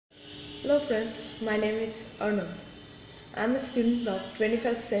Hello friends, my name is Arnav. I am a student of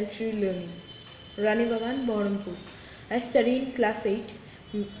 21st Century Learning, Rani Bagan, Bahrampur. I study in class 8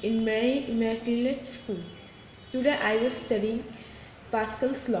 in Mary Immaculate School. Today I was studying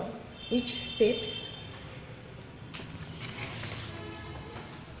Pascal's law, which states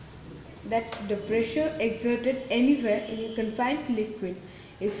that the pressure exerted anywhere in a confined liquid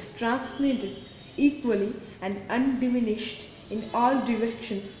is transmitted equally and undiminished in all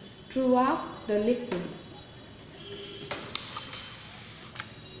directions throughout the liquid.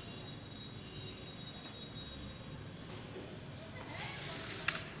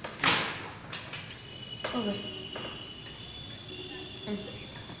 Okay.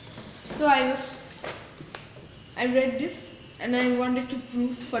 So I read this and I wanted to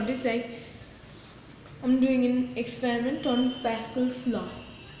prove. For this I'm doing an experiment on Pascal's law.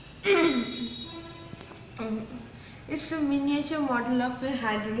 Um, it's a miniature model of a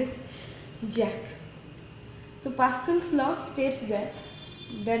hydraulic jack. So Pascal's law states that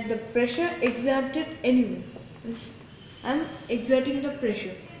the pressure exerted anywhere. I'm exerting the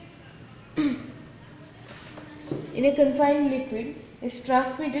pressure in a confined liquid is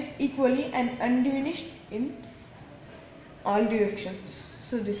transmitted equally and undiminished in all directions.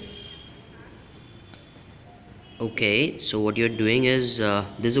 So this. Okay, so what you're doing is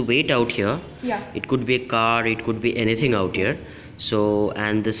there's a weight out here. Yeah. It could be a car, it could be anything out here. So,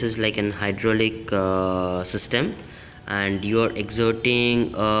 and this is like an hydraulic system, and you're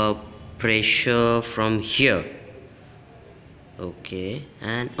exerting a pressure from here. Okay,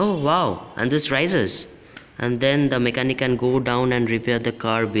 and oh wow, and this rises, and then the mechanic can go down and repair the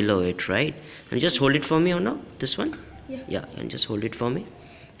car below it, right? And just hold it for me, or no? This one? Yeah. And just hold it for me.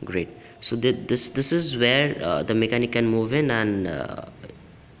 Great. So this is where the mechanic can move in and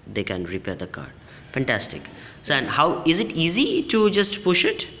they can repair the car. Fantastic. So, and how is it easy to just push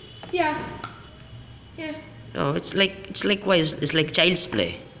it? Yeah. Yeah. Oh, it's like why it's like child's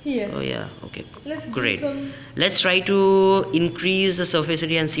play. Here. Oh yeah. Okay. Let's do Great. some. Let's try to increase the surface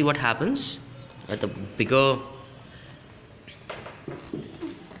area and see what happens at the bigger.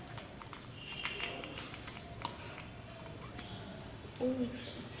 Oh.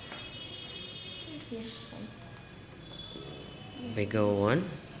 Bigger one,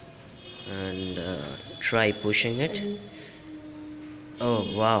 and try pushing it. Oh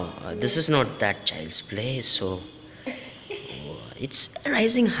wow, this is not that child's play. So it's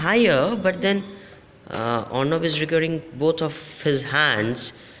rising higher, but then Arnav is requiring both of his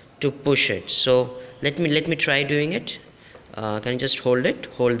hands to push it. So let me try doing it. Can you just hold it?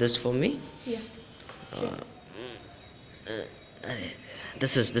 Hold this for me. Yeah. Sure.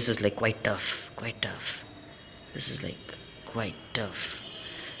 This is like quite tough. This is like quite tough.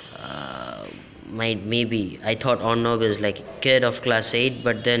 Maybe I thought Arnav is like a kid of class 8,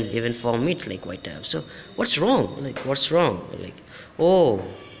 but then even for me it's like quite tough. So what's wrong? What's wrong? Oh,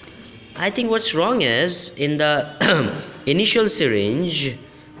 I think what's wrong is in the initial syringe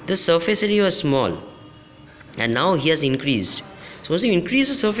the surface area was small, and now he has increased. So once you increase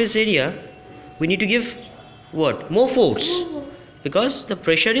the surface area, we need to give what? More force, because the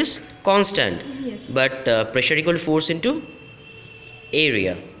pressure is constant. Yes. But pressure equal to force into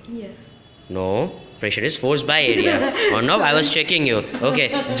area. Yes. No, pressure is force by area. Or no, I was checking you.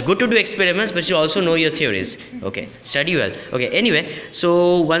 Okay, it's good to do experiments, but you also know your theories. Okay, study well. Okay, anyway,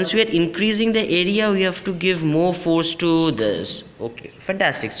 so once we are increasing the area, we have to give more force to this. Okay,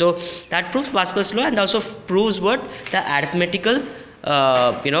 fantastic. So that proves Pascal's law, and also proves what? The arithmetical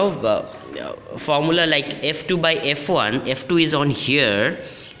formula, like F2 by F1. F2 is on here,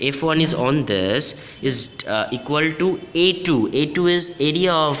 F1 is on this, is equal to A2. A2 is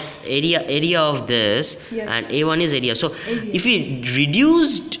area of this. Yes. And A1 is area. So Area. if we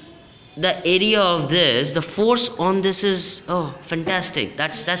reduced the area of this, the force on this is, oh, fantastic.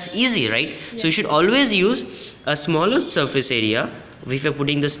 That's easy, right? Yes. So you should always use a smaller surface area if you're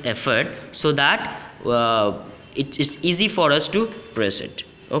putting this effort, so that it is easy for us to press it.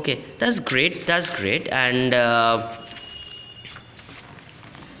 Okay, that's great, and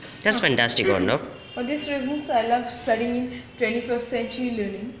that's fantastic, Arnav. For these reasons, I love studying in 21st century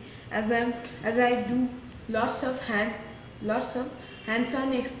learning, as I do lots of hands-on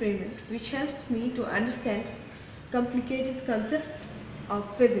experiment, which helps me to understand complicated concepts of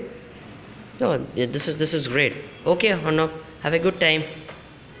physics. No, yeah, this is great. Okay, Arnav, have a good time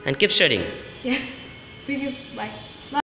and keep studying. Yeah. Thank you. Bye.